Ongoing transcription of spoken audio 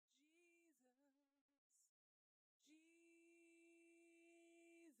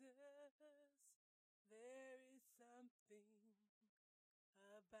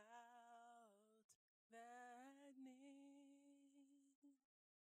about that name.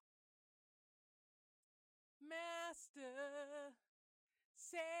 Master,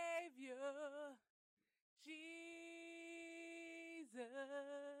 Savior, Jesus,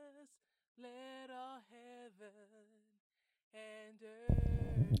 let all heaven and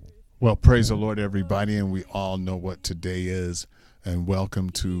earth. Well, praise the Lord, everybody, and we all know what today is. And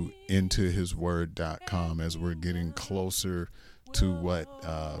welcome to intohisword.com as we're getting closer to what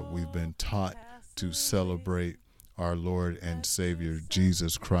we've been taught to celebrate our Lord and Savior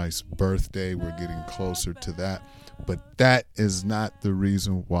Jesus Christ's birthday. We're getting closer to that. But that is not the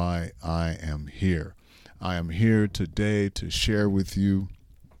reason why I am here. I am here today to share with you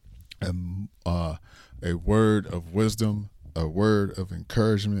a word of wisdom, a word of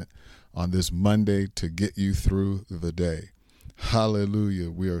encouragement on this Monday to get you through the day. Hallelujah.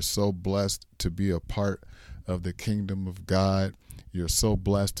 We are so blessed to be a part of the kingdom of God. You're so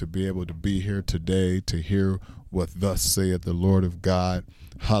blessed to be able to be here today to hear what thus saith the Lord of God.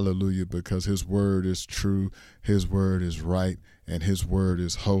 Hallelujah, because his word is true, his word is right, and his word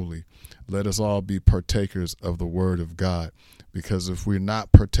is holy. Let us all be partakers of the word of God, because if we're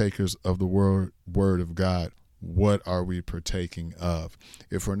not partakers of the word of God, what are we partaking of?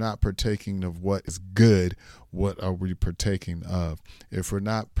 If we're not partaking of what is good, what are we partaking of? If we're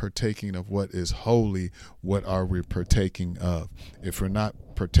not partaking of what is holy, what are we partaking of? If we're not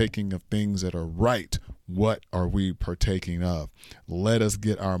partaking of things that are right, what are we partaking of? Let us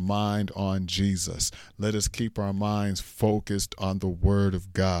get our mind on Jesus. Let us keep our minds focused on the Word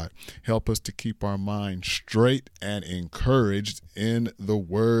of God. Help us to keep our mind straight and encouraged in the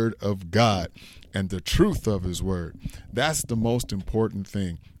Word of God and the truth of His Word. That's the most important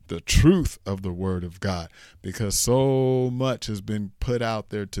thing. The truth of the Word of God, because so much has been put out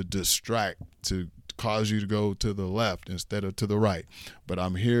there to distract, to cause you to go to the left instead of to the right. But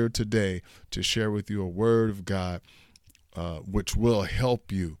I'm here today to share with you a word of God which will help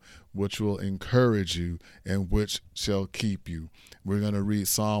you, which will encourage you, and which shall keep you. We're going to read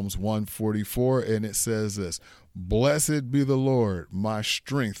Psalms 144, and it says this: Blessed be the Lord, my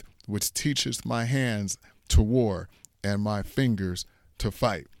strength, which teacheth my hands to war and my fingers to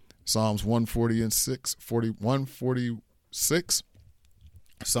fight. Psalms 146.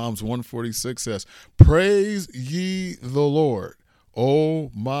 Psalms 146 says, Praise ye the Lord, O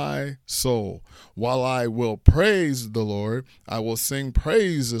my soul. While I will praise the Lord, I will sing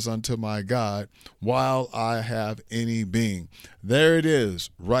praises unto my God while I have any being. There it is,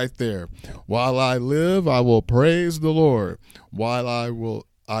 right there. While I live, I will praise the Lord. While I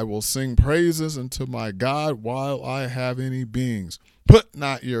will sing praises unto my God while I have any beings. Put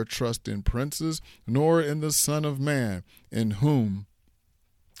not your trust in princes, nor in the Son of Man, in whom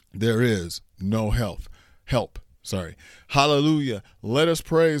there is no help. Hallelujah. Let us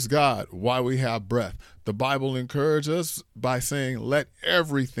praise God while we have breath. The Bible encourages us by saying, let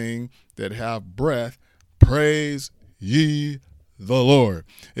everything that have breath praise ye the Lord.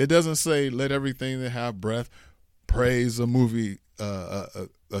 It doesn't say let everything that have breath praise a movie, a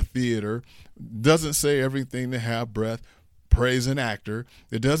theater. It doesn't say everything that have breath praise an actor.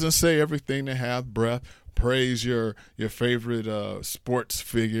 It doesn't say everything that have breath praise your favorite sports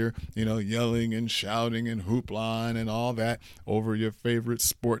figure, yelling and shouting and hoopla and all that over your favorite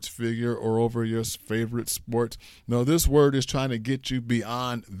sports figure or over your favorite sports. No, this word is trying to get you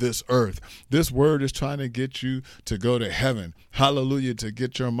beyond this earth. This word is trying to get you to go to heaven. Hallelujah, to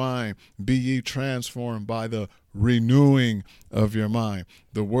get your mind, be ye transformed by the renewing of your mind.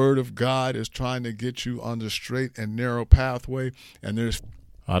 The word of God is trying to get you on the straight and narrow pathway, and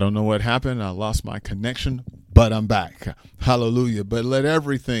I don't know what happened. I lost my connection, but I'm back. Hallelujah. But let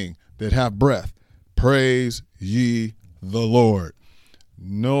everything that have breath praise ye the Lord.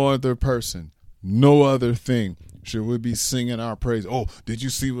 No other person, no other thing should we be singing our praise. Oh, did you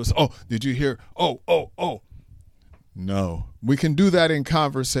see what's, oh, did you hear? Oh. No, we can do that in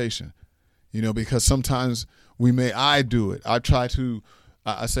conversation, because sometimes I do it.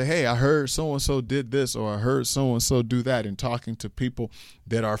 I say, hey, I heard so-and-so did this, or I heard so-and-so do that, and talking to people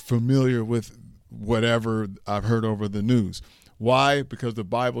that are familiar with whatever I've heard over the news. Why? Because the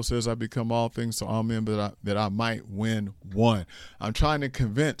Bible says I become all things to all men, but that I might win one. I'm trying to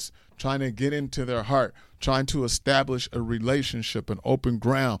convince, trying to get into their heart, trying to establish a relationship, an open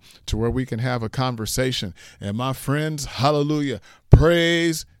ground to where we can have a conversation. And my friends, hallelujah,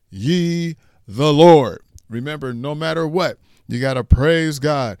 praise ye the Lord. Remember, no matter what, you got to praise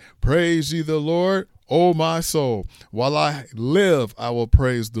God. Praise ye the Lord, O my soul. While I live, I will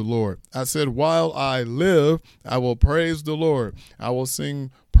praise the Lord. I said, while I live, I will praise the Lord. I will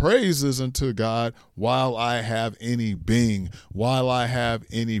sing praises unto God while I have any being, while I have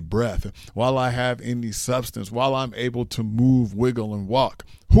any breath, while I have any substance, while I'm able to move, wiggle, and walk.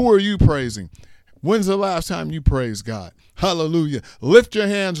 Who are you praising? When's the last time you praised God? Hallelujah. Lift your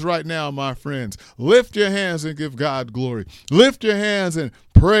hands right now, my friends. Lift your hands and give God glory. Lift your hands and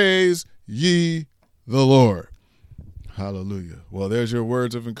praise ye the Lord. Hallelujah. Well, there's your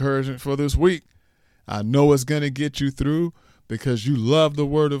words of encouragement for this week. I know it's going to get you through because you love the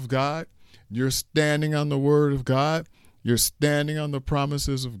word of God. You're standing on the word of God. You're standing on the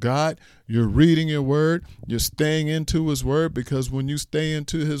promises of God. You're reading your word. You're staying into his word, because when you stay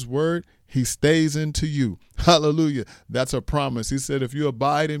into his word, he stays into you. Hallelujah. That's a promise. He said, if you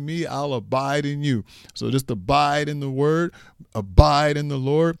abide in me, I'll abide in you. So just abide in the word, abide in the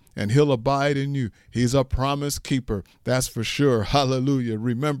Lord, and he'll abide in you. He's a promise keeper. That's for sure. Hallelujah.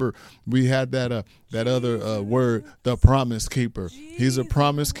 Remember, we had that other word, the promise keeper. He's a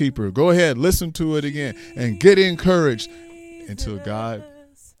promise keeper. Go ahead, listen to it again and get encouraged until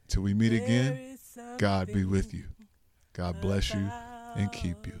we meet again. God be with you. God bless you and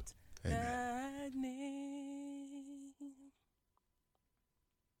keep you. Amen.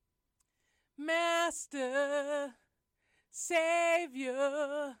 Master,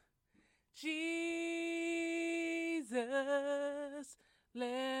 Savior, Jesus,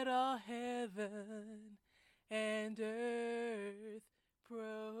 let all heaven and earth